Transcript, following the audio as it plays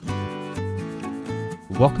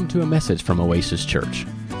Welcome to a message from Oasis Church.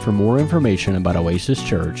 For more information about Oasis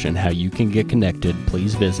Church and how you can get connected,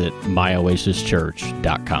 please visit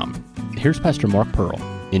myoasischurch.com. Here's Pastor Mark Pearl.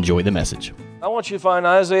 Enjoy the message. I want you to find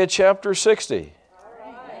Isaiah chapter 60.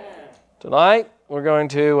 Tonight, we're going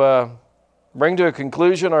to bring to a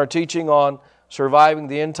conclusion our teaching on surviving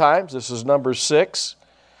the end times. This is number 6.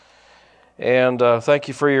 And thank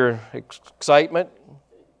you for your excitement.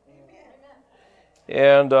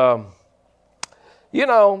 And, you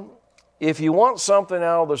know, if you want something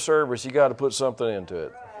out of the service, you got to put something into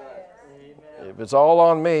it. If it's all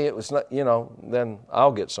on me, it was not, then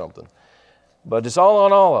I'll get something. But it's all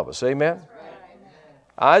on all of us. Amen?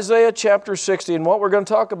 Isaiah chapter 60, and what we're going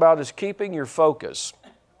to talk about is keeping your focus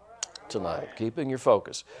tonight. Keeping your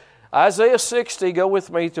focus. Isaiah 60, go with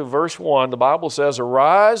me to verse 1. The Bible says,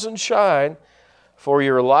 "Arise and shine, for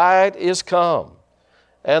your light is come,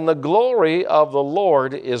 and the glory of the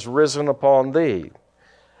Lord is risen upon thee.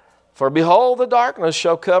 For behold, the darkness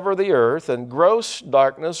shall cover the earth, and gross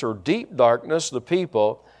darkness or deep darkness the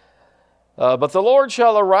people. But the Lord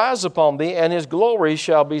shall arise upon thee, and His glory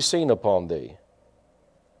shall be seen upon thee."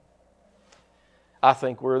 I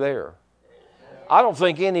think we're there. I don't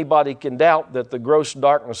think anybody can doubt that the gross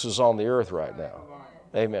darkness is on the earth right now.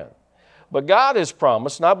 Amen. But God has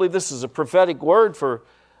promised, and I believe this is a prophetic word for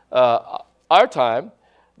our time,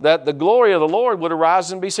 that the glory of the Lord would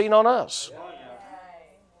arise and be seen on us.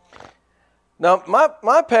 Now,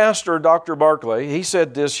 my pastor, Dr. Barclay, he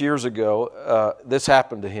said this years ago. This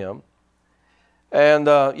happened to him. And,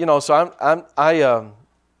 so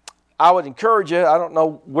I would encourage you, I don't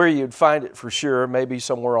know where you'd find it for sure, maybe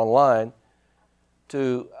somewhere online,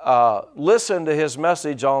 to listen to his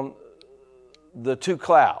message on the two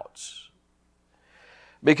clouds.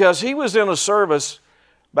 Because he was in a service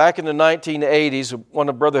back in the 1980s, one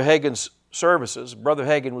of Brother Hagin's services. Brother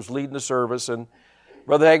Hagin was leading the service, and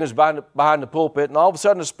Brother Hagin was behind the pulpit, and all of a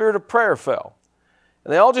sudden the spirit of prayer fell.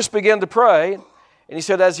 And they all just began to pray. And he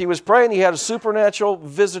said as he was praying, he had a supernatural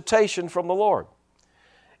visitation from the Lord.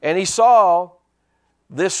 And he saw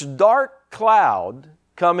this dark cloud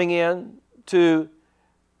coming in onto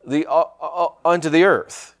the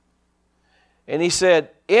earth. And he said,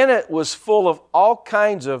 in it was full of all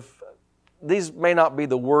kinds of, these may not be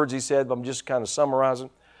the words he said, but I'm just kind of summarizing.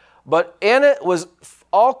 But in it was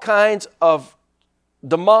all kinds of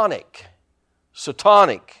demonic,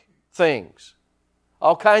 satanic things.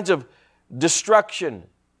 All kinds of destruction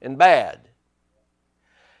and bad.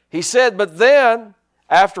 He said, but then,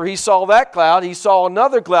 after he saw that cloud, he saw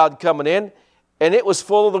another cloud coming in, and it was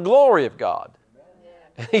full of the glory of God.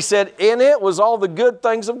 And he said, in it was all the good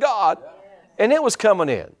things of God, and it was coming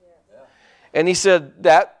in. And he said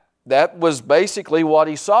that was basically what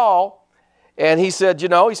he saw. And he said,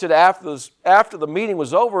 after the meeting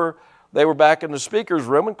was over, they were back in the speaker's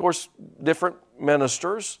room. And of course, different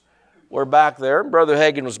ministers were back there. And Brother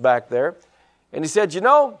Hagin was back there. And he said,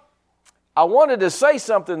 I wanted to say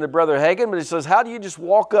something to Brother Hagin, but he says, how do you just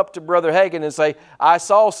walk up to Brother Hagin and say, I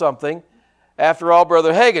saw something, after all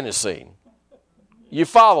Brother Hagin has seen? You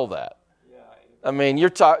follow that. I mean, he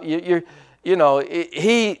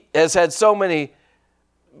has had so many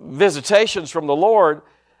visitations from the Lord,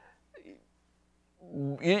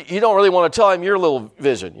 you don't really want to tell him your little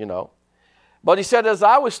vision, But he said, as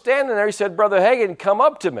I was standing there, he said, Brother Hagin, come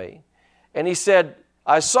up to me. And he said,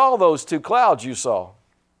 I saw those two clouds you saw.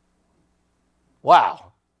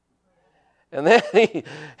 Wow. And then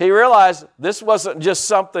he realized this wasn't just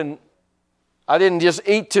something, I didn't just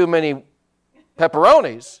eat too many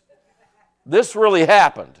pepperonis. This really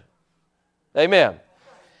happened. Amen.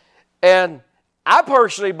 And I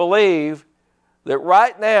personally believe that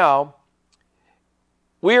right now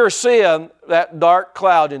we are seeing that dark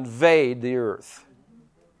cloud invade the earth.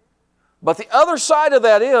 But the other side of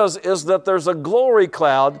that is that there's a glory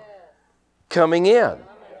cloud coming in.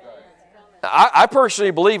 I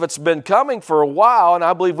personally believe it's been coming for a while, and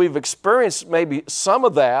I believe we've experienced maybe some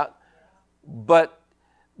of that, but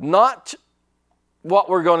not what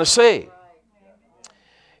we're going to see.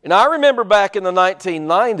 And I remember back in the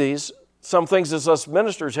 1990s, some things that us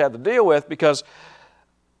ministers had to deal with, because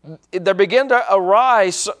there began to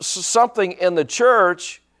arise something in the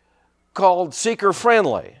church called seeker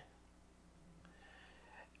friendly.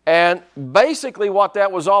 And basically what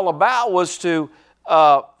that was all about was to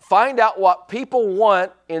find out what people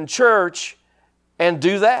want in church and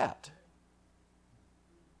do that.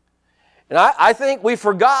 And I think we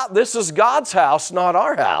forgot this is God's house, not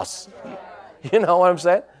our house. You know what I'm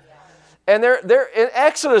saying? And there in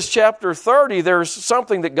Exodus chapter 30, there's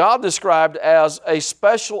something that God described as a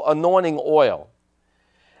special anointing oil.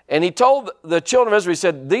 And he told the children of Israel, he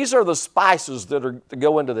said, these are the spices that are to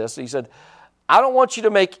go into this. He said, I don't want you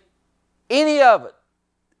to make any of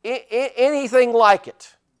it, anything like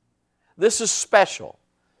it. This is special.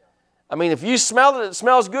 I mean, if you smell it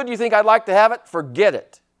smells good, you think I'd like to have it, forget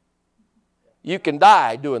it. You can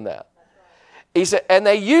die doing that. He said, and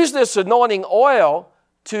they used this anointing oil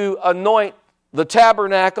to anoint the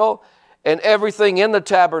tabernacle and everything in the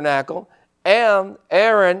tabernacle, and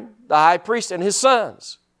Aaron, the high priest, and his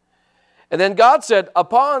sons. And then God said,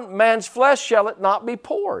 upon man's flesh shall it not be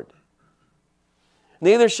poured.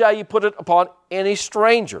 Neither shall you put it upon any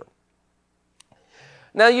stranger.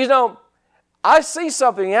 Now, you know, I see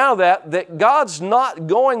something out of that God's not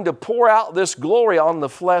going to pour out this glory on the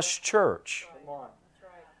flesh church.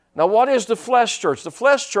 Now, what is the flesh church? The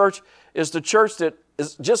flesh church is the church that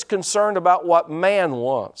is just concerned about what man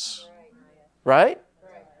wants. Right?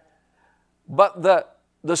 But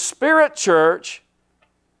the spirit church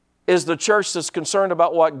is the church that's concerned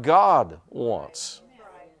about what God wants.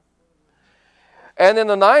 And in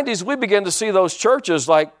the 90s, we began to see those churches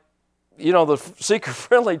like, you know, the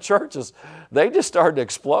seeker-friendly churches, they just started to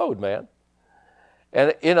explode, man.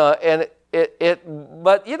 And, you know, and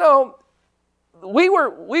but, you know, we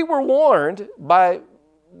were warned by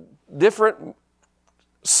different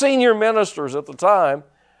senior ministers at the time.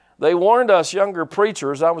 They warned us younger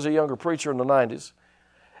preachers. I was a younger preacher in the 90s.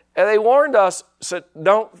 And they warned us, said,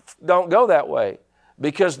 don't go that way.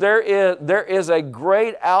 Because there is a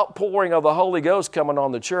great outpouring of the Holy Ghost coming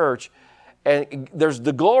on the church. And there's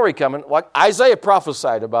the glory coming. Like Isaiah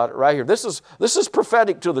prophesied about it right here. This is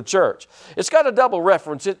prophetic to the church. It's got a double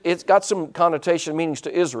reference. It's got some connotation meanings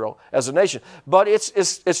to Israel as a nation. But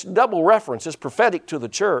it's double reference. It's prophetic to the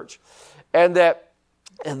church. And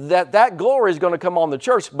that glory is going to come on the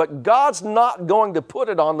church. But God's not going to put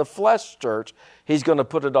it on the flesh church. He's going to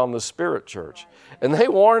put it on the spirit church. And they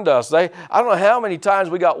warned us. I don't know how many times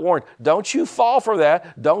we got warned. Don't you fall for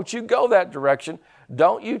that. Don't you go that direction.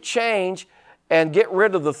 Don't you change and get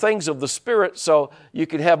rid of the things of the Spirit so you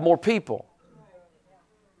can have more people.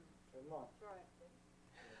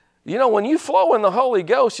 You know, when you flow in the Holy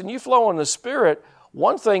Ghost and you flow in the Spirit,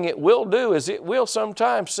 one thing it will do is it will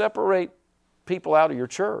sometimes separate people out of your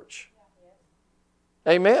church.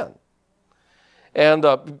 Amen. And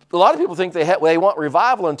a lot of people think they want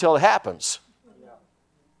revival until it happens.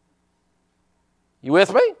 You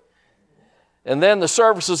with me? And then the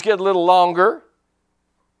services get a little longer.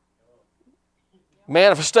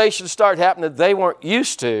 Manifestations start happening that they weren't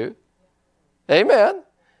used to. Amen.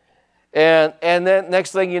 And then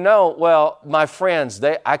next thing you know, well, my friends,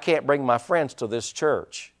 I can't bring my friends to this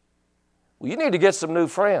church. Well, you need to get some new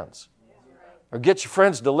friends. Or get your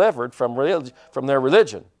friends delivered from their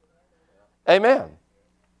religion. Amen.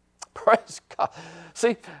 Praise God.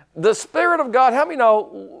 See, the Spirit of God, how many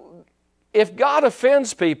know if God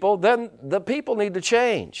offends people, then the people need to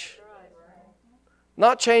change.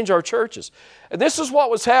 Not change our churches. And this is what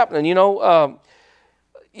was happening. You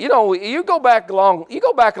go back a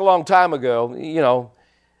long time ago,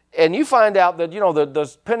 and you find out that,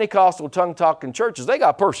 the Pentecostal tongue-talking churches, they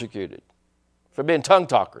got persecuted for being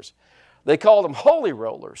tongue-talkers. They called them holy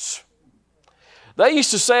rollers. They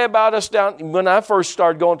used to say about us down, when I first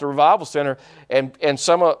started going to Revival Center, and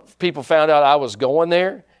some people found out I was going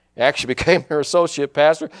there, actually became their associate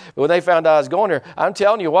pastor. But when they found out I was going there, I'm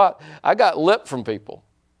telling you what, I got lip from people.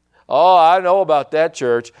 Oh, I know about that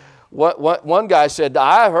church. One guy said,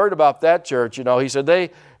 I heard about that church. He said,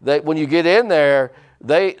 they when you get in there,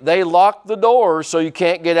 they lock the doors so you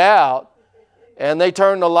can't get out, and they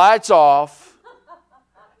turn the lights off,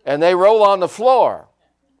 and they roll on the floor.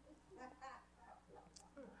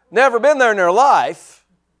 Never been there in their life.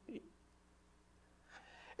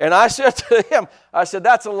 And I said to him,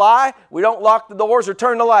 that's a lie. We don't lock the doors or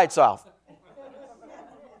turn the lights off.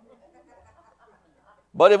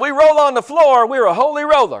 But if we roll on the floor, we're a holy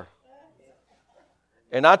roller.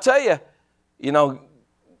 And I tell you,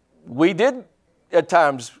 we did at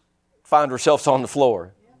times find ourselves on the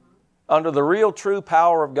floor under the real true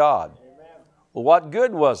power of God. Well, what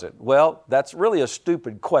good was it? Well, that's really a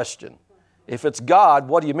stupid question. If it's God,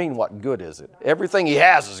 what do you mean, what good is it? Everything He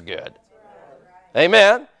has is good.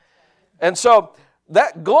 Amen. And so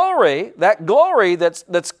that glory that's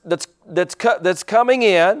coming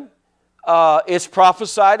in is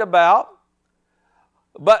prophesied about,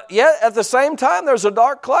 but yet at the same time there's a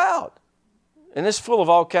dark cloud, and it's full of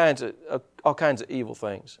all kinds of evil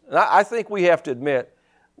things. And I think we have to admit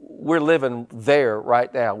we're living there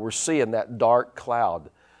right now. We're seeing that dark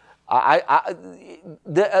cloud.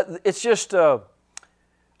 It's just I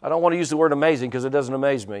don't want to use the word amazing because it doesn't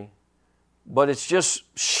amaze me. But it's just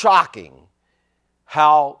shocking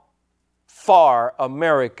how far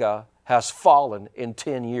America has fallen in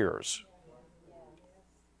 10 years,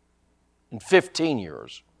 in 15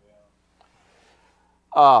 years.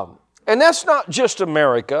 And that's not just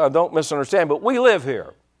America, don't misunderstand, but we live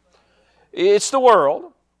here. It's the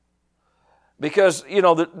world. Because,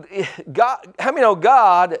 God, how many know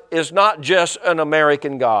God is not just an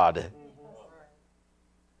American God?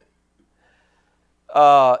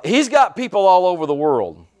 He's got people all over the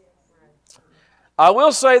world. I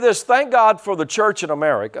will say this, thank God for the church in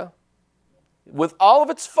America. With all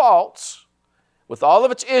of its faults, with all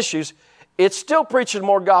of its issues, it's still preaching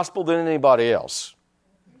more gospel than anybody else.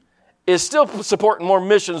 It's still supporting more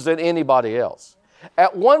missions than anybody else.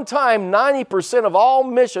 At one time, 90% of all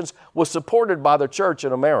missions was supported by the church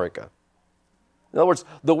in America. In other words,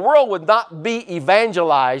 the world would not be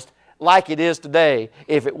evangelized like it is today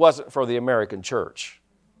if it wasn't for the American church.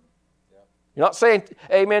 You're not saying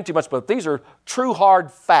amen too much, but these are true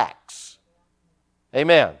hard facts.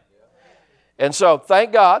 Amen. And so,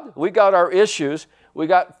 thank God, we got our issues. We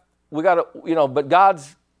got but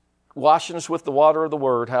God's washing us with the water of the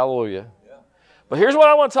Word. Hallelujah. But here's what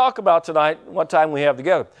I want to talk about tonight, what time we have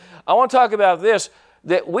together. I want to talk about this,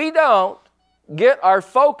 that we don't get our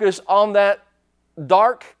focus on that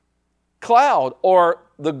dark cloud, or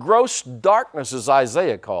the gross darkness, as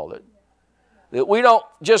Isaiah called it. That we don't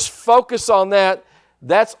just focus on that.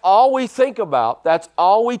 That's all we think about. That's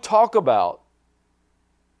all we talk about.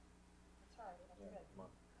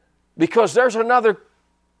 Because there's another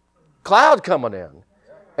cloud coming in,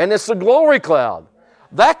 and it's the glory cloud.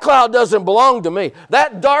 That cloud doesn't belong to me.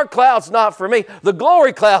 That dark cloud's not for me. The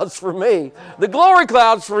glory cloud's for me. The glory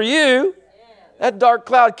cloud's for you. That dark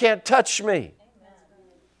cloud can't touch me.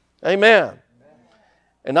 Amen.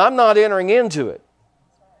 And I'm not entering into it.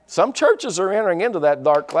 Some churches are entering into that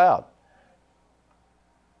dark cloud.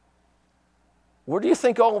 Where do you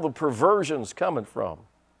think all the perversion's coming from?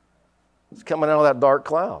 It's coming out of that dark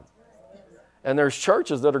cloud. And there's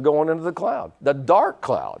churches that are going into the cloud, the dark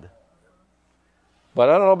cloud. But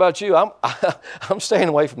I don't know about you. I'm staying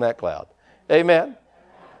away from that cloud. Amen.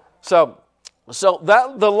 So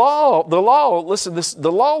that the law. Listen,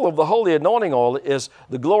 the law of the holy anointing oil is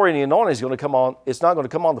the glory and the anointing is going to come on. It's not going to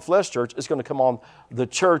come on the flesh church. It's going to come on the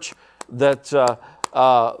church that's the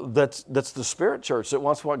spirit church that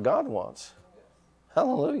wants what God wants.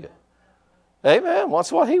 Hallelujah. Amen.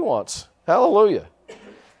 Wants what He wants. Hallelujah.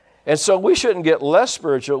 And so we shouldn't get less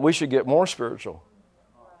spiritual. We should get more spiritual.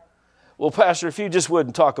 Well, Pastor, if you just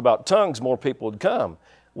wouldn't talk about tongues, more people would come.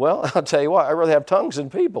 Well, I'll tell you what, I'd rather have tongues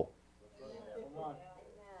than people.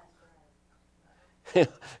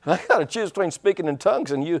 I got to choose between speaking in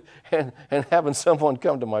tongues and having someone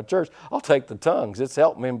come to my church. I'll take the tongues. It's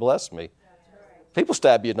helped me and blessed me. People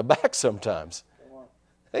stab you in the back sometimes.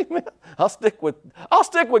 Amen. I'll stick with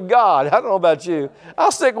God. I don't know about you.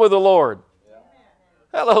 I'll stick with the Lord.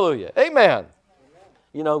 Hallelujah. Amen.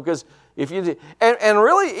 Because if you and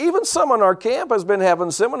really, even some in our camp has been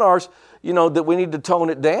having seminars, that we need to tone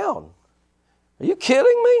it down. Are you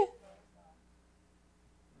kidding me?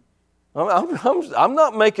 I'm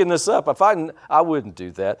not making this up. I wouldn't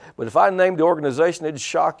do that. But if I named the organization, it'd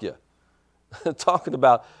shock you. Talking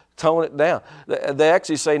about tone it down. They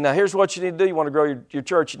actually say, now here's what you need to do. You want to grow your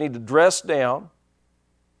church. You need to dress down.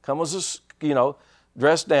 Come as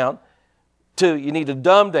dress down. 2, you need to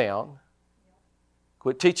dumb down.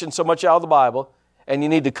 Quit teaching so much out of the Bible, and you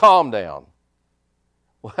need to calm down.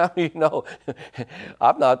 Well, how do you know?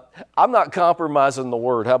 I'm not compromising the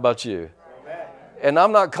Word. How about you? Amen. And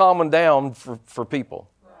I'm not calming down for people.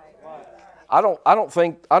 I don't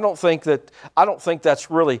think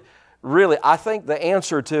that's really. I think the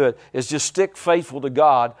answer to it is just stick faithful to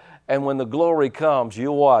God, and when the glory comes,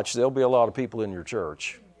 you'll watch. There'll be a lot of people in your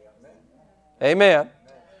church. Amen.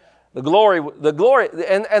 The glory,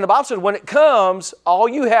 and the Bible said when it comes, all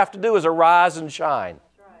you have to do is arise and shine.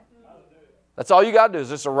 That's all you got to do is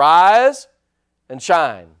just arise and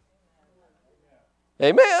shine.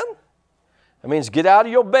 Amen. That means get out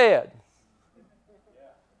of your bed.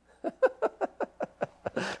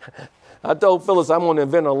 I told Phyllis I'm going to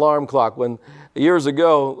invent an alarm clock. When years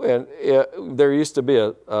ago, and there used to be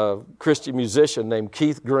a Christian musician named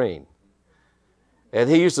Keith Green, and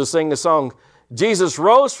he used to sing the song, Jesus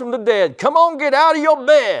rose from the dead. Come on, get out of your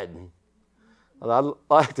bed. And I'd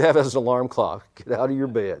like to have it as an alarm clock. Get out of your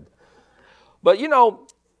bed. But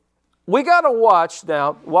we got to watch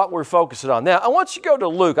now what we're focusing on. Now, I want you to go to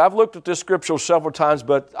Luke. I've looked at this scripture several times,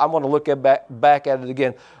 but I want to look back at it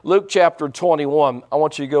again. Luke chapter 21. I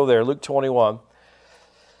want you to go there, Luke 21.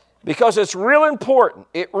 Because it's real important.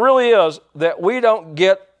 It really is that we don't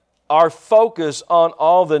get our focus on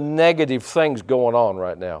all the negative things going on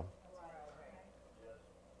right now.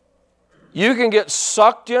 You can get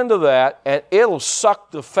sucked into that, and it'll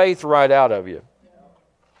suck the faith right out of you.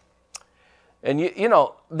 And you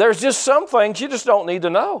know, there's just some things you just don't need to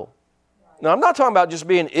know. Now, I'm not talking about just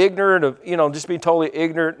being ignorant of, just being totally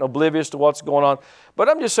ignorant and oblivious to what's going on. But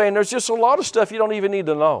I'm just saying there's just a lot of stuff you don't even need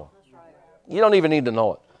to know. You don't even need to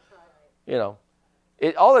know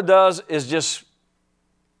it. All it does is just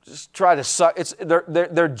try to suck.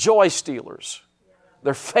 They're joy stealers.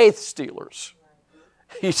 They're faith stealers.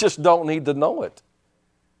 You just don't need to know it.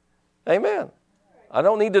 Amen. I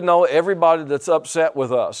don't need to know everybody that's upset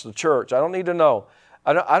with us, the church. I don't need to know.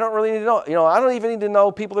 I don't really need to know. I don't even need to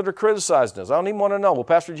know people that are criticizing us. I don't even want to know. Well,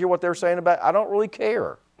 Pastor, did you hear what they're saying about it? I don't really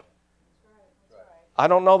care. I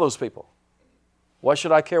don't know those people. Why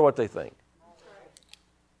should I care what they think?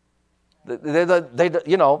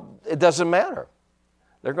 It doesn't matter.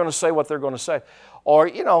 They're going to say what they're going to say. Or,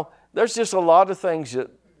 there's just a lot of things that,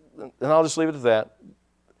 and I'll just leave it at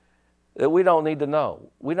that we don't need to know.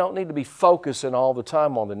 We don't need to be focusing all the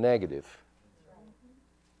time on the negative.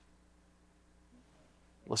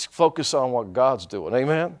 Let's focus on what God's doing.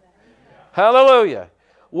 Amen? Hallelujah.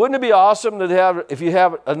 Wouldn't it be awesome to have, if you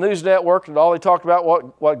have a news network and all they talked about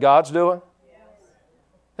what God's doing?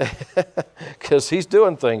 Because He's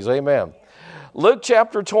doing things. Amen. Luke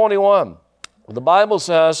chapter 21. The Bible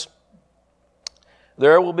says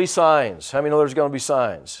there will be signs. How many know there's going to be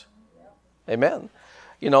signs? Amen.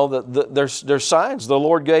 There's signs. The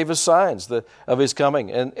Lord gave us signs of His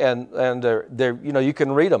coming, and they're you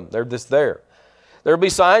can read them. They're just there. There will be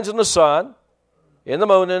signs in the sun, in the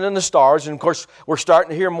moon, and in the stars. And of course, we're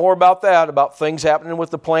starting to hear more about that, about things happening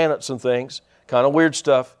with the planets and things, kind of weird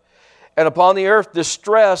stuff. And upon the earth,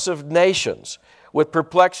 distress of nations with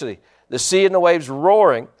perplexity, the sea and the waves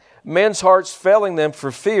roaring, men's hearts failing them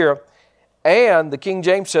for fear, and the King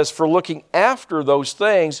James says, for looking after those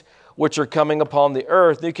things which are coming upon the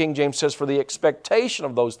earth. New King James says, for the expectation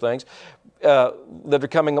of those things that are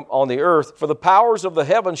coming on the earth. For the powers of the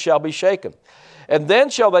heavens shall be shaken. And then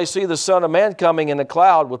shall they see the Son of Man coming in a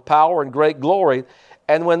cloud with power and great glory.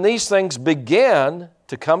 And when these things begin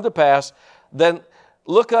to come to pass, then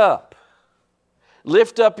look up.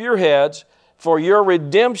 Lift up your heads, for your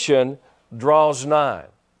redemption draws nigh.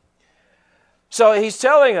 So He's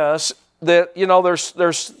telling us that,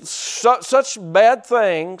 there's such bad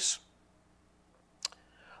things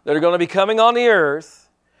that are going to be coming on the earth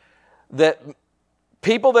that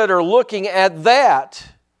people that are looking at that,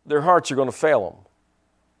 their hearts are going to fail them.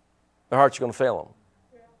 Their hearts are going to fail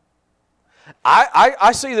them.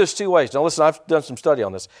 I see this two ways. Now listen, I've done some study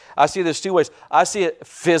on this. I see this two ways. I see it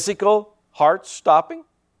physical heart stopping.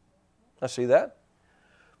 I see that.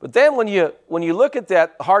 But then when you look at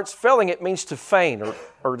that, hearts failing, it means to faint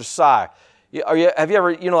or to sigh. Have you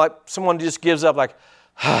ever, like someone just gives up, like,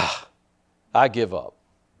 I give up.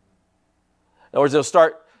 In other words,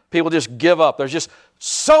 people just give up. There's just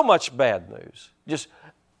so much bad news. Just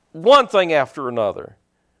one thing after another,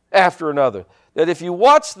 that if you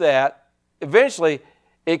watch that, eventually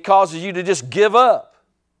it causes you to just give up.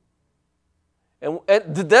 And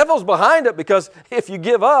the devil's behind it, because if you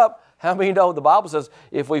give up, how many know the Bible says,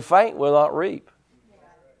 if we faint, we'll not reap?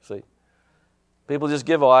 See, people just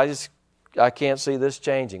give up. I can't see this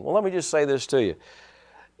changing. Well, let me just say this to you.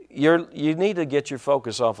 You need to get your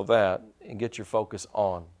focus off of that and get your focus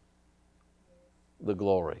on the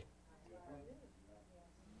glory.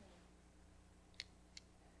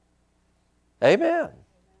 Amen.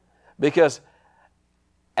 Because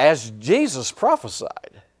as Jesus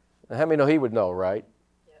prophesied, how many know He would know, right?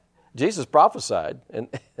 Jesus prophesied, and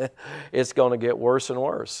it's going to get worse and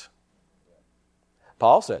worse.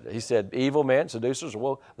 Paul said it. He said, evil men, seducers,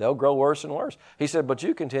 they'll grow worse and worse. He said, but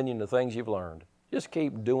you continue in the things you've learned. Just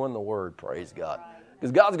keep doing the Word, praise God.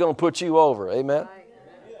 Because God's going to put you over, amen?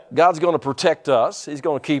 God's going to protect us. He's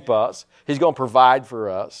going to keep us. He's going to provide for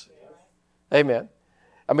us. Amen.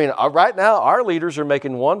 I mean, right now, our leaders are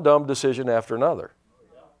making one dumb decision after another.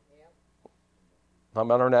 How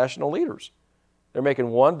about our national leaders? They're making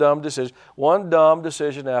one dumb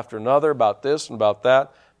decision after another about this and about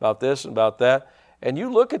that, about this and about that. And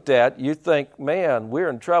you look at that, you think, man, we're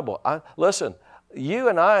in trouble. Listen, you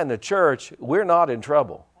and I in the church, we're not in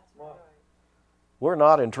trouble. We're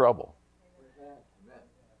not in trouble.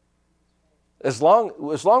 As long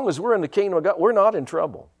as we're in the kingdom of God, we're not in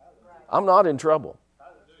trouble. I'm not in trouble.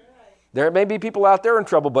 There may be people out there in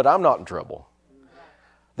trouble, but I'm not in trouble.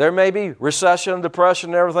 There may be recession,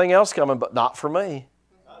 depression, and everything else coming, but not for me.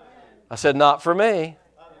 I said, not for me.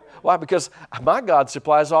 Why? Because my God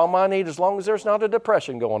supplies all my need as long as there's not a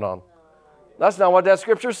depression going on. That's not what that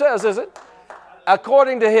scripture says, is it?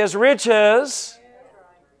 According to His riches,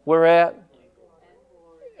 we're at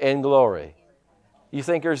in glory. You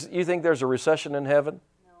think there's a recession in heaven?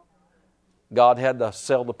 God had to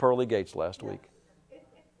sell the pearly gates last week.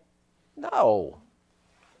 No.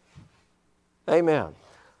 Amen.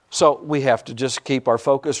 So we have to just keep our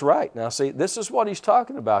focus right. Now see, this is what he's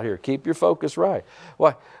talking about here. Keep your focus right.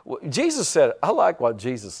 Why? Jesus said, I like what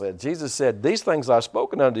Jesus said. Jesus said, these things I've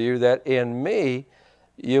spoken unto you, that in me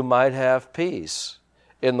you might have peace.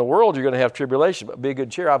 In the world you're going to have tribulation, but be of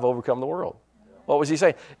good cheer, I've overcome the world. What was he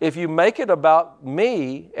saying? If you make it about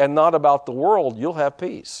me and not about the world, you'll have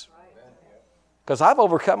peace. Because I've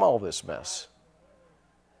overcome all this mess.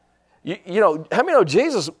 You know, how many know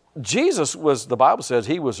Jesus was, the Bible says,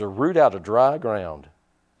 he was a root out of dry ground.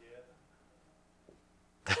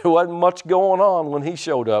 There wasn't much going on when he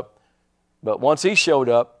showed up. But once he showed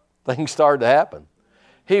up, things started to happen.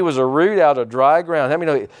 He was a root out of dry ground. How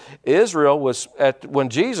many know Israel was, when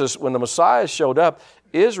the Messiah showed up,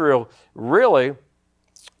 Israel really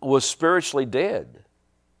was spiritually dead.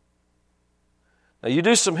 Now you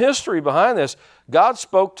do some history behind this. God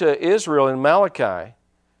spoke to Israel in Malachi,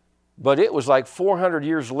 but it was like 400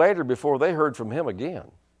 years later before they heard from him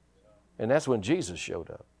again. And that's when Jesus showed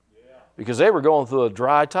up. Because they were going through a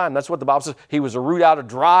dry time. That's what the Bible says. He was a root out of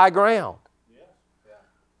dry ground.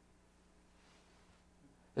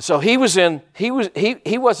 So he wasn't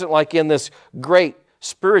like in this great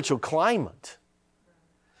spiritual climate.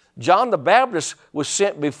 John the Baptist was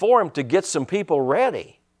sent before him to get some people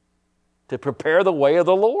ready, to prepare the way of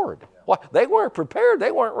the Lord. Why? They weren't prepared.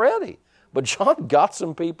 They weren't ready. But John got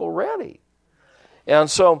some people ready. And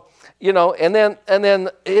so, you know, and then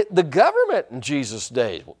the government in Jesus'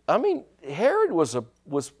 day, I mean, Herod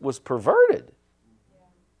was perverted.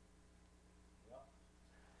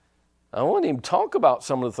 I wouldn't even talk about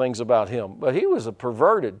some of the things about him, but he was a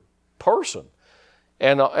perverted person.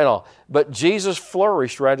 And all. But Jesus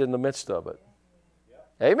flourished right in the midst of it.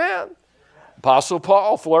 Amen. Apostle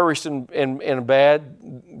Paul flourished in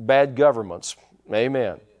bad governments.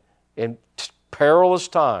 Amen. In perilous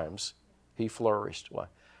times, he flourished. Why?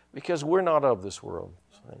 Because we're not of this world,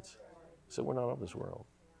 saints. So we're not of this world.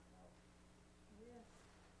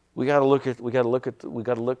 We got to look unto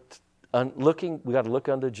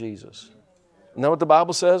Jesus. You know what the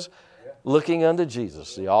Bible says? Looking unto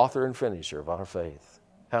Jesus, the author and finisher of our faith.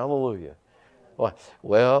 Hallelujah. Why?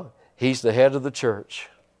 Well, he's the head of the church.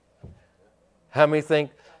 How many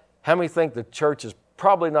think the church is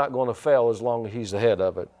probably not going to fail as long as he's the head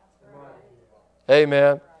of it?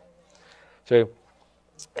 Amen. So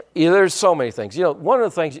there's so many things. You know, one of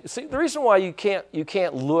the things. See, the reason why you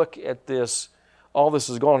can't look at this, all this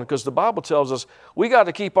is going on, because the Bible tells us we got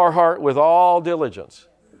to keep our heart with all diligence,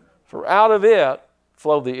 for out of it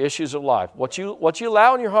flow the issues of life. What you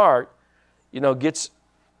allow in your heart, you know, gets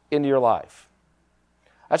into your life.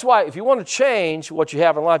 That's why if you want to change what you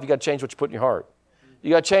have in life, you got to change what you put in your heart. You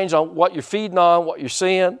got to change on what you're feeding on, what you're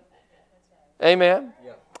seeing. Amen.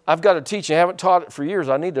 Yeah. I've got a teaching. I haven't taught it for years.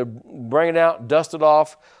 I need to bring it out, dust it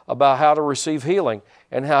off about how to receive healing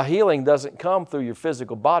and how healing doesn't come through your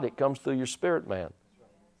physical body. It comes through your spirit, man.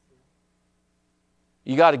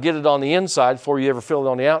 You got to get it on the inside before you ever feel it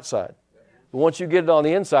on the outside. But once you get it on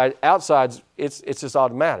the inside, outside, it's just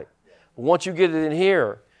automatic. But once you get it in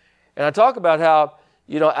here, and I talk about how,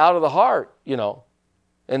 you know, out of the heart, you know,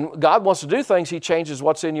 and God wants to do things, He changes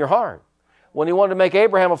what's in your heart. When He wanted to make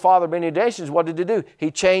Abraham a father of many nations, what did He do?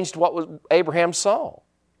 He changed what was Abraham saw.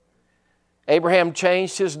 Abraham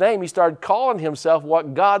changed his name. He started calling himself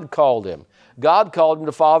what God called him. God called him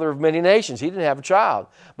the father of many nations. He didn't have a child,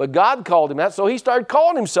 but God called him that, so he started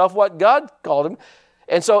calling himself what God called him.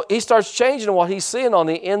 And so he starts changing what he's seeing on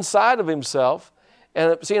the inside of himself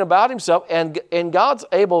and seeing about himself, and God's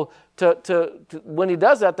able to when He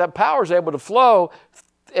does that, that power is able to flow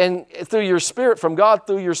and through your spirit, from God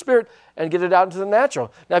through your spirit, and get it out into the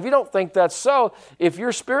natural. Now, if you don't think that's so, if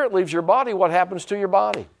your spirit leaves your body, what happens to your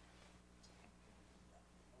body?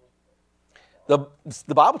 The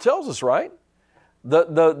Bible tells us, right?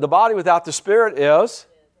 The body without the spirit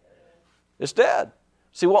it's dead.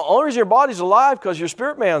 See, well, only reason your body's alive because your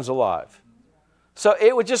spirit man's alive. So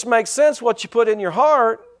it would just make sense what you put in your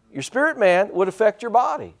heart, your spirit man, would affect your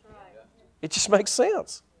body. It just makes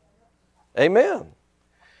sense. Amen.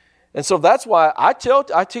 And so that's why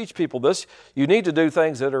I teach people this. You need to do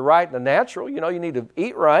things that are right in the natural. You know, you need to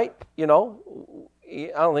eat right. You know,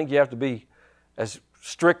 I don't think you have to be as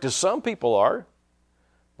strict as some people are.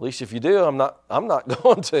 At least if you do, I'm not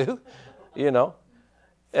going to. You know,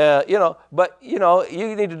 but you know,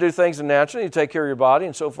 you need to do things in the natural. You take care of your body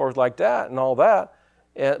and so forth like that and all that.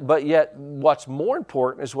 But yet, what's more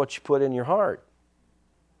important is what you put in your heart.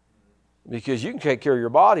 Because you can take care of your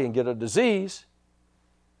body and get a disease.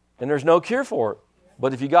 And there's no cure for it.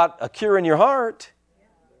 But if you got a cure in your heart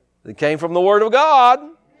that came from the Word of God,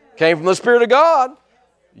 came from the Spirit of God,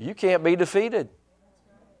 you can't be defeated.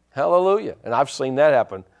 Hallelujah. And I've seen that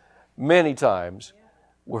happen many times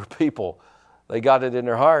where people, they got it in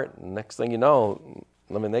their heart, and next thing you know,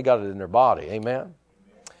 they got it in their body. Amen?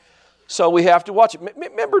 So we have to watch it.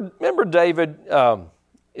 Remember David,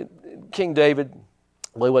 King David?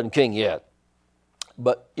 Well, he wasn't king yet.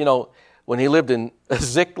 But, when he lived in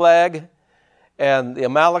Ziklag, and the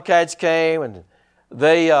Amalekites came, and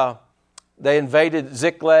they invaded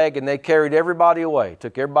Ziklag, and they carried everybody away,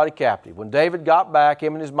 took everybody captive. When David got back,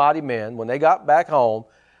 him and his mighty men, when they got back home,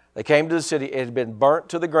 they came to the city. It had been burnt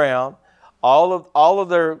to the ground. All of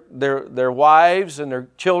their wives and their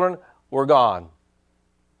children were gone.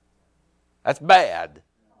 That's bad.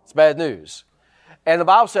 It's bad news. And the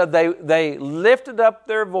Bible said they lifted up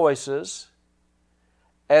their voices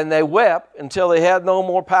and they wept until they had no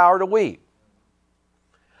more power to weep.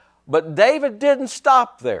 But David didn't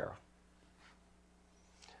stop there.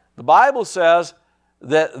 The Bible says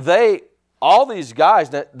that all these guys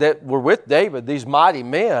that were with David, these mighty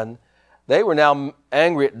men, they were now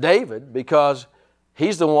angry at David because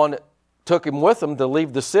he's the one that took him with him to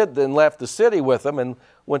leave the city, then left the city with him and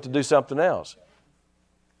went to do something else.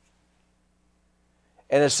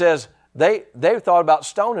 And it says they thought about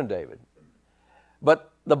stoning David.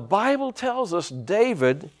 But the Bible tells us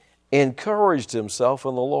David encouraged himself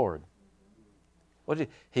in the Lord.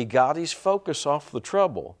 He got his focus off the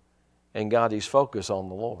trouble and got his focus on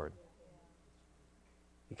the Lord.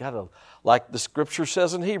 You got to, like the Scripture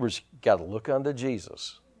says in Hebrews, you got to look unto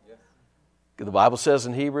Jesus. Yes. The Bible says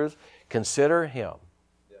in Hebrews, consider Him.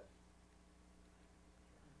 Yeah.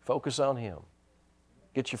 Focus on Him.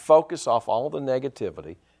 Get your focus off all the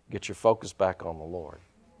negativity. Get your focus back on the Lord.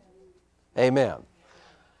 Amen.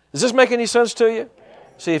 Does this make any sense to you?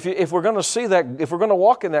 See, if we're going to see that, if we're going to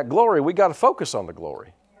walk in that glory, we got to focus on the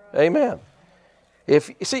glory. Amen.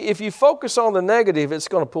 If you focus on the negative, it's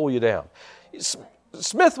going to pull you down.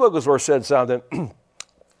 Smith Wigglesworth said something.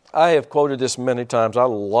 I have quoted this many times. I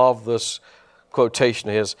love this quotation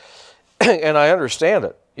of his, and I understand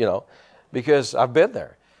it, because I've been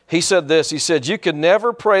there. He said this. He said, "You can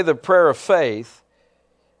never pray the prayer of faith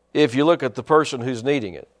if you look at the person who's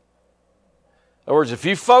needing it." In other words, if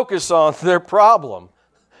you focus on their problem,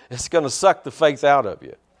 it's going to suck the faith out of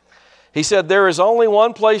you. He said, there is only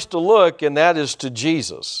one place to look, and that is to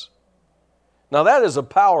Jesus. Now, that is a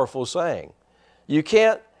powerful saying. You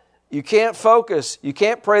can't focus, you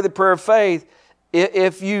can't pray the prayer of faith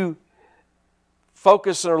if you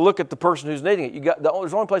focus or look at the person who's needing it. There's only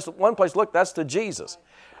one place to look, that's to Jesus.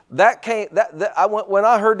 When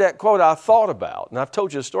I heard that quote, I thought about, and I've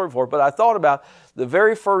told you a story before, but I thought about the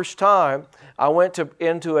very first time I went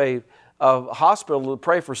into a hospital to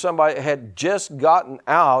pray for somebody that had just gotten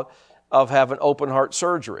out of having open heart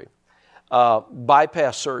surgery,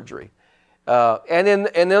 bypass surgery. And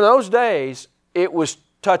in those days, it was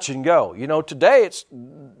touch and go. Today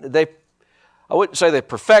I wouldn't say they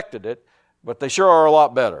perfected it, but they sure are a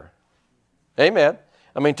lot better. Amen.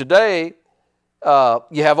 Today,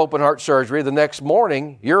 you have open heart surgery. The next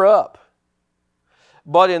morning, you're up.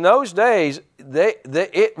 But in those days,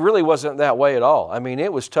 it really wasn't that way at all.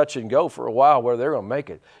 It was touch and go for a while where they're going to make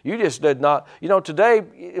it. You just did not. Today,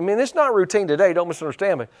 it's not routine today. Don't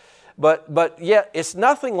misunderstand me. But yet, it's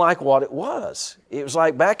nothing like what it was. It was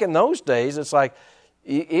like back in those days, it's like,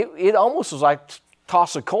 it almost was like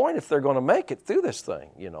toss a coin if they're going to make it through this thing,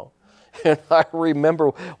 And I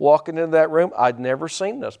remember walking into that room. I'd never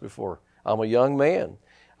seen this before. I'm a young man.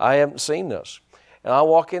 I haven't seen this. And I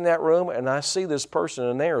walk in that room and I see this person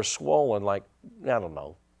and they are swollen like, I don't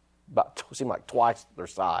know, seemed like twice their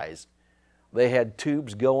size. They had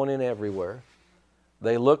tubes going in everywhere.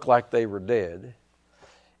 They looked like they were dead.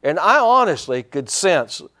 And I honestly could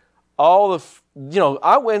sense all the,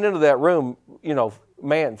 I went into that room,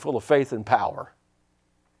 man, full of faith and power.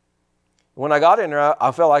 When I got in there,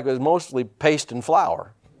 I felt like it was mostly paste and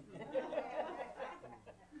flour.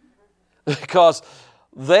 Because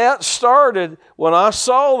that started, when I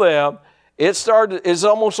saw them, it's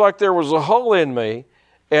almost like there was a hole in me,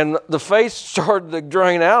 and the faith started to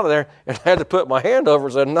drain out of there, and I had to put my hand over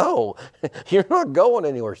and say, no, you're not going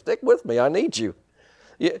anywhere. Stick with me. I need you.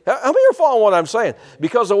 How many are following what I'm saying?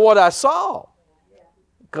 Because of what I saw.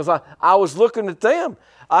 Because I was looking at them.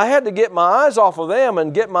 I had to get my eyes off of them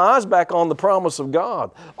and get my eyes back on the promise of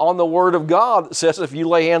God, on the Word of God that says if you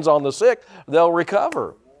lay hands on the sick, they'll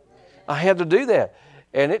recover. I had to do that.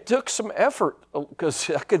 And it took some effort because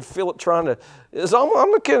I could feel it trying to, I'm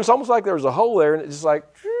not kidding, it's almost like there was a hole there and it's just like,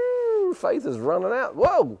 faith is running out.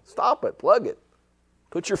 Whoa, stop it, plug it.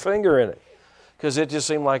 Put your finger in it. Because it just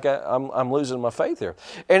seemed like I'm losing my faith here.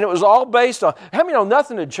 And it was all based on, how many know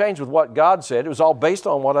nothing had changed with what God said? It was all based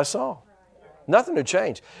on what I saw. Nothing had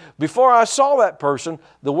changed. Before I saw that person,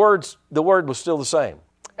 the word was still the same.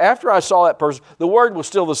 After I saw that person, the word was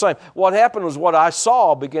still the same. What happened was what I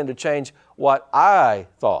saw began to change what I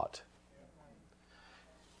thought.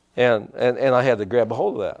 And I had to grab a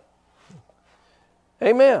hold of that.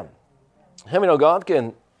 Amen. How many know God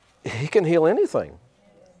He can heal anything?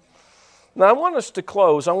 Now, I want us to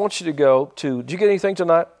close. I want you to go to, did you get anything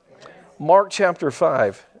tonight? Mark chapter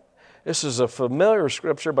 5. This is a familiar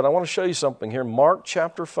scripture, but I want to show you something here. Mark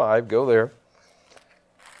chapter 5, go there.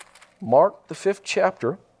 Mark, the 5th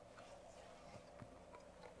chapter.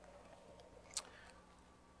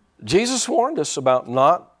 Jesus warned us about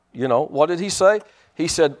not, what did He say? He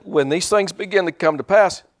said, when these things begin to come to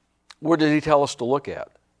pass, where did He tell us to look at?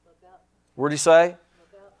 Where did He say?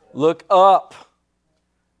 Look up.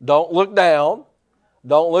 Don't look down.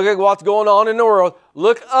 Don't look at what's going on in the world.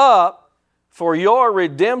 Look up, for your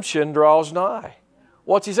redemption draws nigh.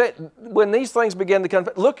 What's He saying? When these things begin to come,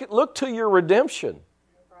 look to your redemption.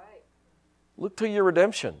 Look to your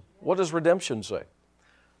redemption. What does redemption say?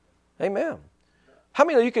 Amen. How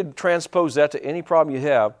many of you could transpose that to any problem you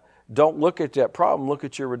have? Don't look at that problem, look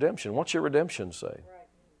at your redemption. What's your redemption say?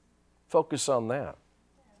 Focus on that.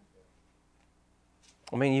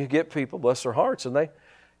 I mean, you get people, bless their hearts, and they,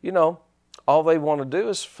 all they want to do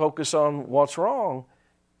is focus on what's wrong.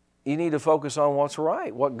 You need to focus on what's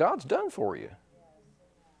right, what God's done for you.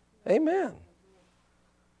 Amen.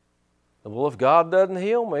 Well, if God doesn't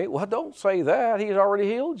heal me, well, don't say that. He's already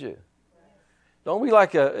healed you. Don't be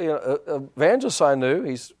like a evangelist I knew.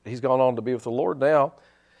 He's gone on to be with the Lord now.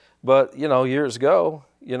 But, years ago,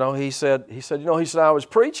 he said, I was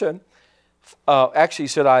preaching. Actually, he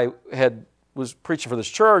said I was preaching for this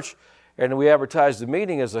church, and we advertised the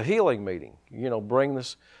meeting as a healing meeting. Bring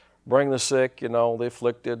the sick, the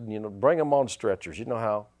afflicted, bring them on stretchers. You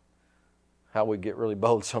know how we get really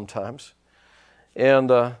bold sometimes.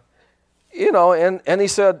 And, and he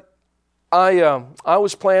said, I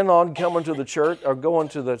was planning on coming to the church or going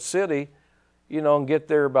to the city, and get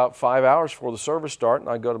there about 5 hours before the service started,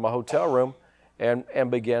 and I'd go to my hotel room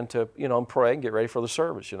and begin to, pray and get ready for the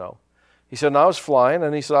service, He said, and I was flying,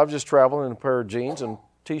 and he said, I was just traveling in a pair of jeans and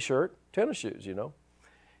T-shirt, tennis shoes,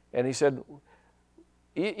 And he said,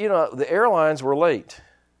 the airlines were late.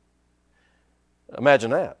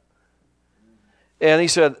 Imagine that. And he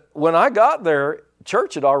said, when I got there,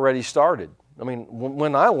 church had already started. I mean,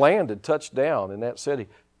 when I landed, touched down in that city,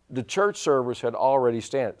 the church service had already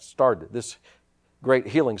started, this great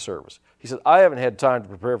healing service. He said, I haven't had time to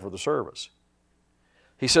prepare for the service.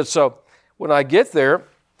 He said, so when I get there,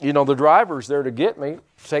 the driver's there to get me,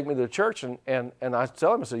 take me to the church, and I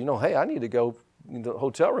tell him, I said, hey, I need to go in the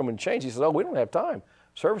hotel room and change. He said, we don't have time.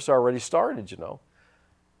 Service already started,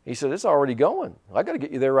 He said, it's already going. I got to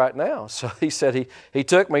get you there right now. So he said he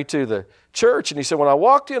took me to the church, and he said, when I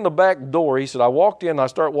walked in the back door, he said, I walked in, I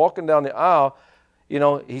started walking down the aisle,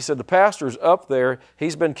 he said, the pastor's up there.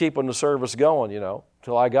 He's been keeping the service going,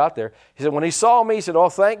 till I got there. He said, when he saw me, he said, oh,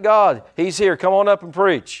 thank God, he's here. Come on up and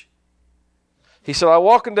preach. He said, I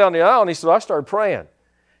walking down the aisle, and he said, I started praying.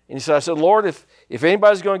 And he said, I said, Lord, if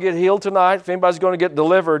anybody's going to get healed tonight, if anybody's going to get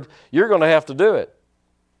delivered, you're going to have to do it.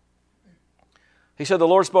 He said, the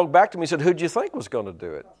Lord spoke back to me. He said, who do you think was going to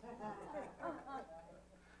do it?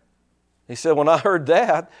 He said, when I heard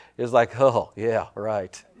that, it was like, oh, yeah,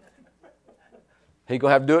 right. He's going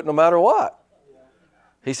to have to do it no matter what.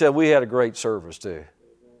 He said, we had a great service too.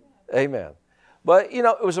 Amen. But,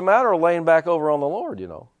 it was a matter of laying back over on the Lord,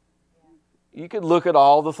 You could look at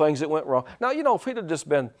all the things that went wrong. Now, if he'd have just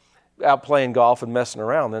been out playing golf and messing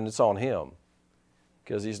around, then it's on him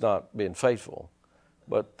because he's not being faithful.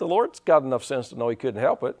 But the Lord's got enough sense to know he couldn't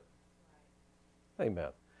help it. Amen.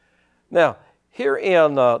 Now, here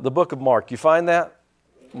in the book of Mark, you find that?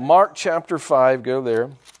 Mark chapter 5, go there.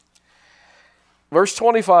 Verse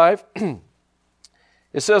 25,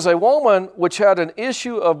 it says, a woman which had an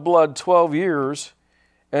issue of blood 12 years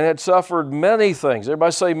and had suffered many things.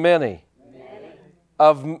 Everybody say many.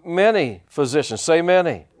 Of many physicians. Say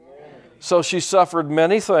many. Many. So she suffered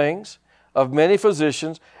many things of many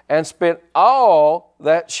physicians and spent all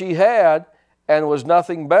that she had and was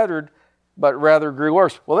nothing bettered, but rather grew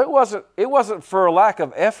worse. Well, it wasn't for a lack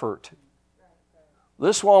of effort.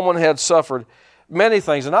 This woman had suffered many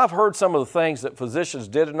things, and I've heard some of the things that physicians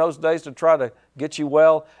did in those days to try to get you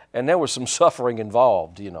well, and there was some suffering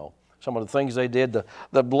involved, some of the things they did,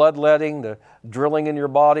 the bloodletting, the drilling in your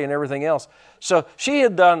body and everything else. So she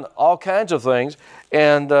had done all kinds of things,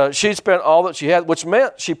 and she spent all that she had, which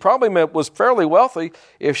meant she probably was fairly wealthy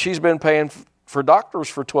if she's been paying for doctors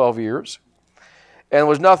for 12 years, and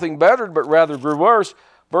was nothing bettered, but rather grew worse.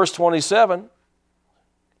 Verse 27,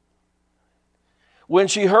 when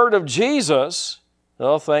she heard of Jesus,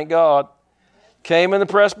 oh, thank God, came in the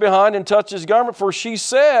press behind and touched his garment, for she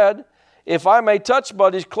said, if I may touch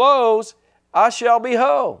but his clothes, I shall be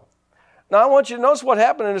whole. Now, I want you to notice what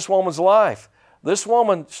happened in this woman's life. This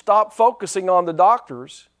woman stopped focusing on the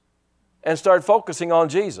doctors and started focusing on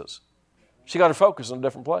Jesus. She got her focus in a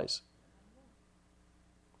different place.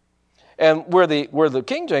 And where the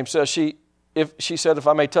King James says, she said, if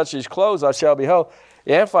I may touch his clothes, I shall be whole.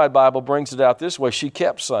 The Amplified Bible brings it out this way. She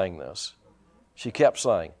kept saying this. She kept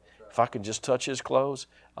saying, if I can just touch his clothes,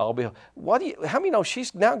 I'll be whole. How many know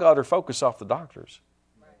she's now got her focus off the doctors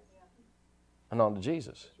and on to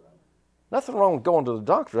Jesus? Nothing wrong with going to the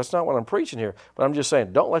doctor. That's not what I'm preaching here. But I'm just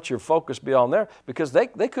saying, don't let your focus be on there, because they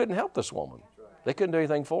couldn't help this woman. They couldn't do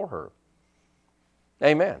anything for her.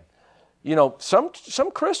 Amen. You know, some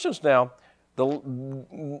Christians now,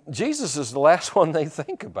 Jesus is the last one they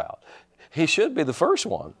think about. He should be the first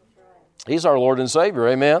one. He's our Lord and Savior.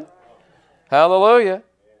 Amen. Hallelujah.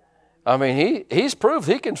 I mean, he's proved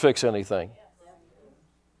he can fix anything.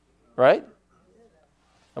 Right?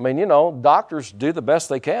 I mean, you know, doctors do the best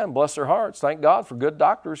they can, bless their hearts. Thank God for good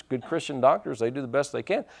doctors, good Christian doctors. They do the best they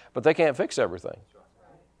can, but they can't fix everything.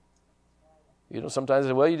 You know, sometimes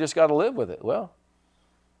they say, well, you just got to live with it. Well,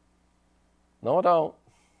 no, I don't.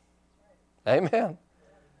 Amen.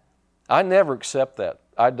 I never accept that.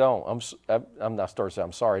 I don't. I'm not starting to say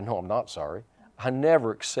I'm sorry. No, I'm not sorry. I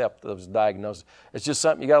never accept those diagnoses. It's just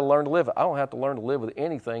something you got to learn to live with. I don't have to learn to live with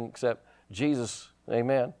anything except Jesus.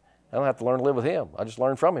 Amen. I don't have to learn to live with Him. I just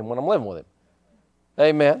learn from Him when I'm living with Him.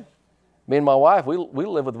 Amen. Me and my wife, we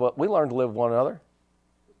learned to live with one another.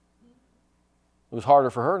 It was harder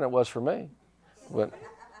for her than it was for me, but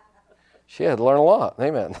she had to learn a lot.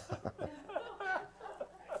 Amen.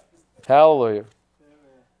 Hallelujah.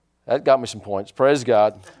 That got me some points. Praise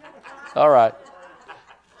God. All right.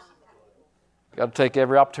 Got to take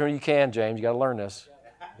every opportunity you can, James. You got to learn this.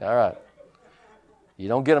 All right. You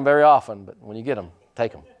don't get them very often, but when you get them,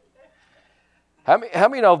 take them. How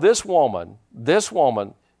many know this woman,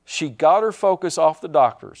 she got her focus off the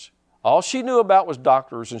doctors. All she knew about was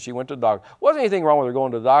doctors, and she went to the doctor. Wasn't anything wrong with her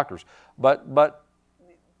going to the doctors, but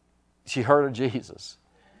she heard of Jesus.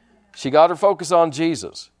 She got her focus on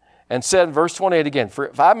Jesus and said in verse 28 again, for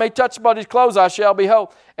if I may touch but his clothes, I shall be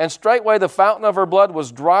whole. And straightway the fountain of her blood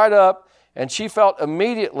was dried up, and she felt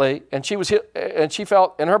immediately, and she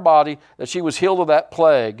felt in her body that she was healed of that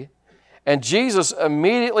plague. And Jesus,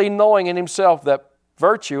 immediately knowing in himself that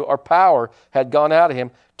virtue or power had gone out of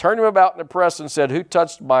him, turned him about in the press and said, who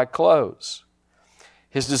touched my clothes?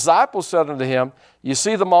 His disciples said unto him, you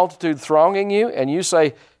see the multitude thronging you, and you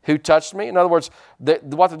say, who touched me? In other words,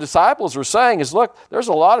 what the disciples were saying is, look, there's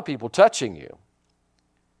a lot of people touching you.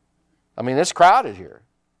 I mean, it's crowded here.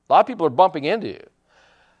 A lot of people are bumping into you.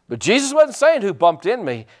 But Jesus wasn't saying who bumped in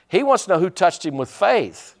me. He wants to know who touched him with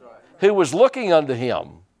faith, who was looking unto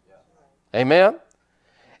him. Amen?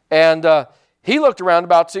 And he looked around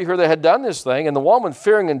about to see who they had done this thing, and the woman,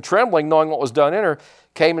 fearing and trembling, knowing what was done in her,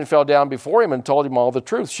 came and fell down before him and told him all the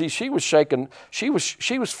truth. She was shaken. She was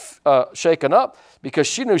shaken up because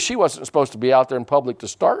she knew she wasn't supposed to be out there in public to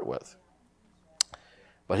start with.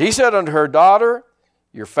 But he said unto her, daughter,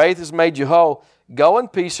 your faith has made you whole. Go in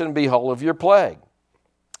peace and be whole of your plague.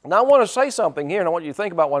 Now I want to say something here, and I want you to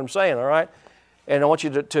think about what I'm saying, all right? And I want you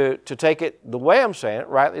to take it the way I'm saying it,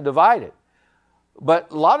 rightly divide it.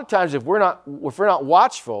 But a lot of times if we're not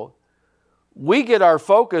watchful, we get our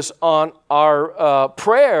focus on our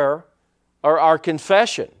prayer or our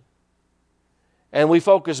confession. And we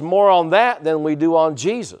focus more on that than we do on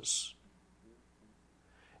Jesus.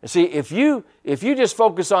 And see, if you just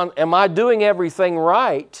focus on, am I doing everything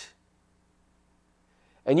right?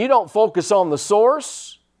 And you don't focus on the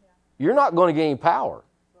source, you're not going to gain power.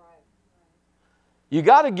 You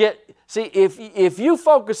got to if you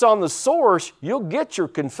focus on the source, you'll get your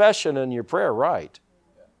confession and your prayer right.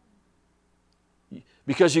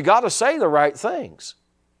 Because you got to say the right things.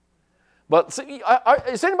 But see,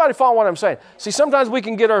 is anybody following what I'm saying? See, sometimes we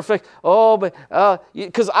can get our faith,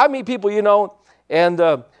 because I meet people, and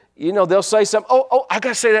they'll say something, I got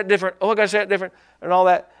to say that different, I got to say that different, and all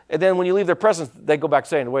that. And then when you leave their presence, they go back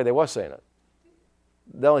saying the way they was saying it.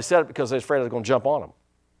 They only said it because they're afraid they're going to jump on them.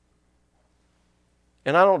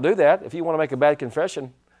 And I don't do that. If you want to make a bad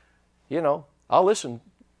confession, I'll listen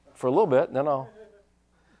for a little bit, and then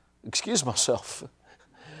excuse myself.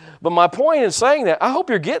 But my point in saying that, I hope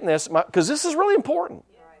you're getting this, because this is really important.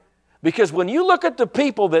 Because when you look at the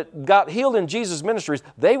people that got healed in Jesus' ministries,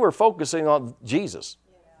 they were focusing on Jesus.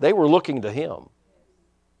 They were looking to Him.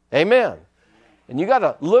 Amen. And you got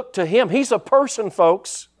to look to Him. He's a person,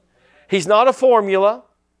 folks. He's not a formula.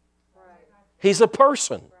 He's a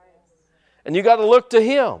person. And you got to look to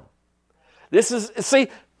Him. See,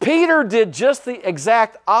 Peter did just the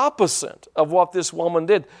exact opposite of what this woman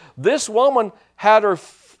did. This woman had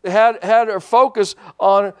her focus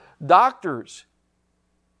on doctors.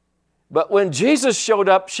 But when Jesus showed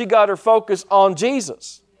up, she got her focus on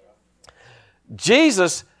Jesus.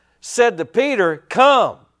 Jesus said to Peter,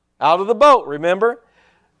 come out of the boat, remember?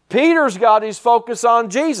 Peter's got his focus on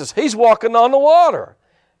Jesus. He's walking on the water.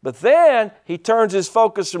 But then he turns his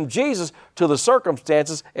focus from Jesus to the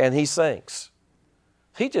circumstances and he sinks.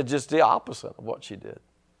 He did just the opposite of what she did.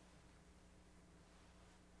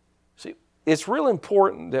 See, it's real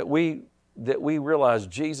important that we realize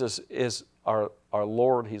Jesus is our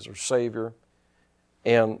Lord, He's our Savior,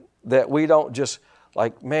 and that we don't just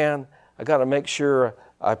like, man, I got to make sure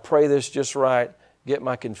I pray this just right, get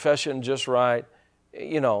my confession just right,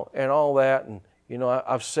 and all that. And,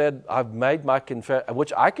 I've made my confession,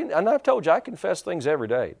 which I can, and I've told you, I confess things every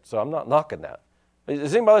day, so I'm not knocking that.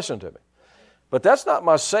 Is anybody listening to me? But that's not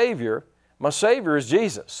my Savior. My Savior is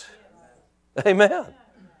Jesus. Amen.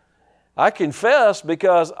 I confess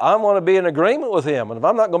because I want to be in agreement with Him. And if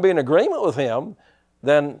I'm not going to be in agreement with Him,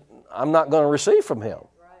 then I'm not going to receive from Him.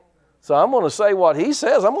 So I'm going to say what He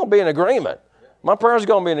says. I'm going to be in agreement. My prayers are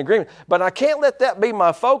going to be in agreement. But I can't let that be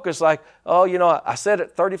my focus like, I said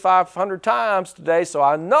it 3,500 times today, so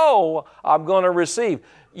I know I'm going to receive.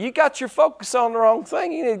 You got your focus on the wrong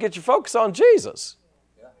thing. You need to get your focus on Jesus.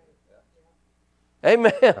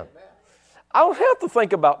 Amen. I don't have to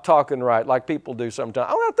think about talking right like people do sometimes.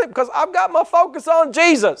 I don't have to think because I've got my focus on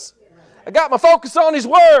Jesus. I got my focus on His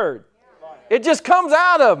Word. It just comes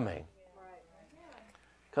out of me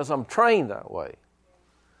because I'm trained that way.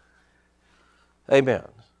 Amen.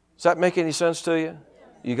 Does that make any sense to you?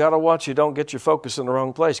 You got to watch you don't get your focus in the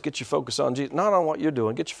wrong place. Get your focus on Jesus. Not on what you're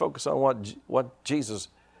doing. Get your focus on what Jesus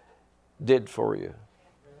did for you.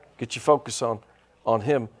 Get your focus on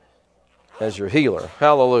Him as your healer.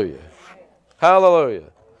 Hallelujah.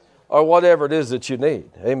 Hallelujah. Or whatever it is that you need.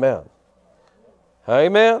 Amen.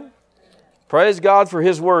 Amen. Praise God for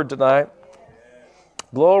His Word tonight.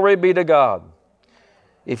 Glory be to God.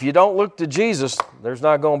 If you don't look to Jesus, there's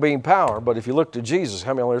not going to be any power. But if you look to Jesus,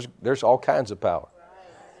 there's all kinds of power.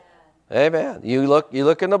 Amen. You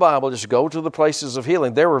look in the Bible, just go to the places of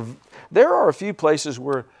healing. There are a few places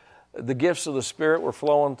where the gifts of the Spirit were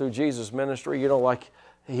flowing through Jesus' ministry. Like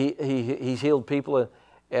he healed people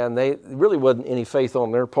and they really wasn't any faith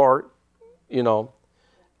on their part.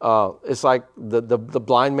 It's like the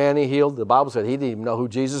blind man He healed. The Bible said he didn't even know who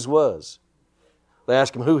Jesus was. They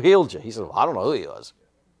asked him, who healed you? He said, well, I don't know who He was.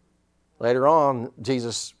 Later on,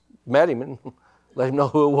 Jesus met him and let him know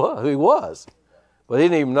who he was. But he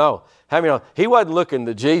didn't even know. He wasn't looking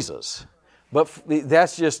to Jesus. But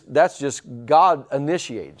that's just God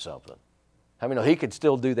initiating something. He could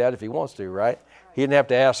still do that if He wants to, right? He didn't have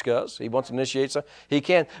to ask us. He wants to initiate something. He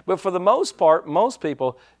can. But for the most part, most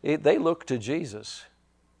people, they look to Jesus.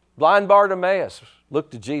 Blind Bartimaeus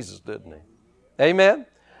looked to Jesus, didn't he? Amen?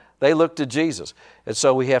 They look to Jesus. And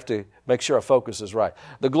so we have to make sure our focus is right.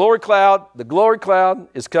 The glory cloud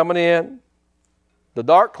is coming in. The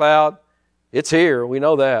dark cloud, it's here. We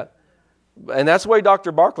know that. And that's the way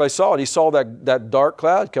Dr. Barclay saw it. He saw that dark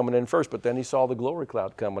cloud coming in first, but then he saw the glory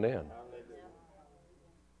cloud coming in.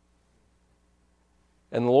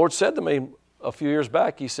 And the Lord said to me a few years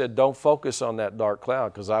back, He said, don't focus on that dark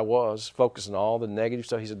cloud, because I was focusing on all the negative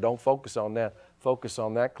stuff. He said, don't focus on that. Focus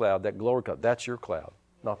on that cloud, that glory cloud. That's your cloud,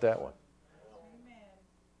 not that one. Amen.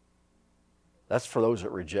 That's for those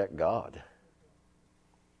that reject God.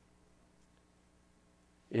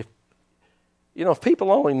 If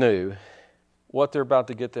people only knew what they're about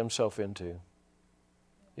to get themselves into,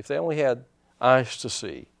 if they only had eyes to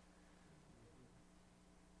see,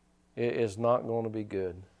 it is not going to be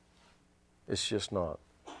good. It's just not.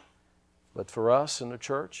 But for us in the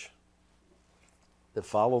church that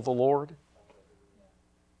follow the Lord,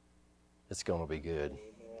 it's going to be good.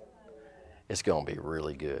 It's going to be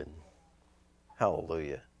really good.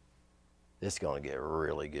 Hallelujah. It's going to get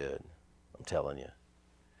really good. I'm telling you.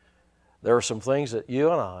 There are some things that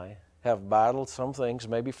you and I have battled, some things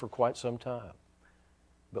maybe for quite some time.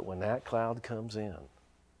 But when that cloud comes in,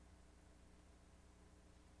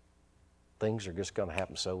 things are just going to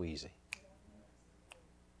happen so easy.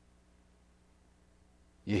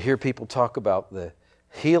 You hear people talk about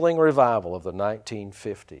healing revival of the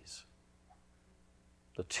 1950s,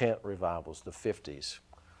 the tent revivals, the 50s.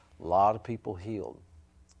 A lot of people healed.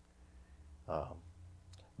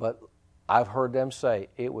 But I've heard them say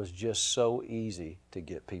it was just so easy to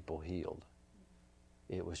get people healed.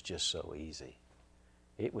 It was just so easy.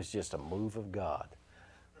 It was just a move of God.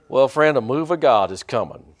 Well, friend, a move of God is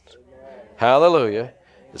coming. Hallelujah.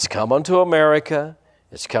 It's coming to America.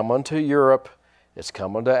 It's coming to Europe. It's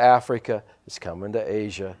coming to Africa. It's coming to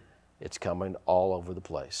Asia. It's coming all over the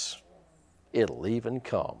place. It'll even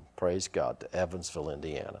come, praise God, to Evansville,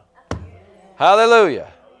 Indiana.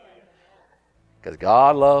 Hallelujah. Because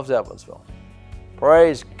God loves Evansville.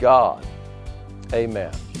 Praise God.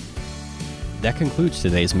 Amen. That concludes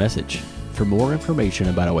today's message. For more information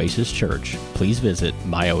about Oasis Church, please visit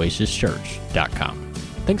myoasischurch.com.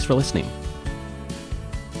 Thanks for listening.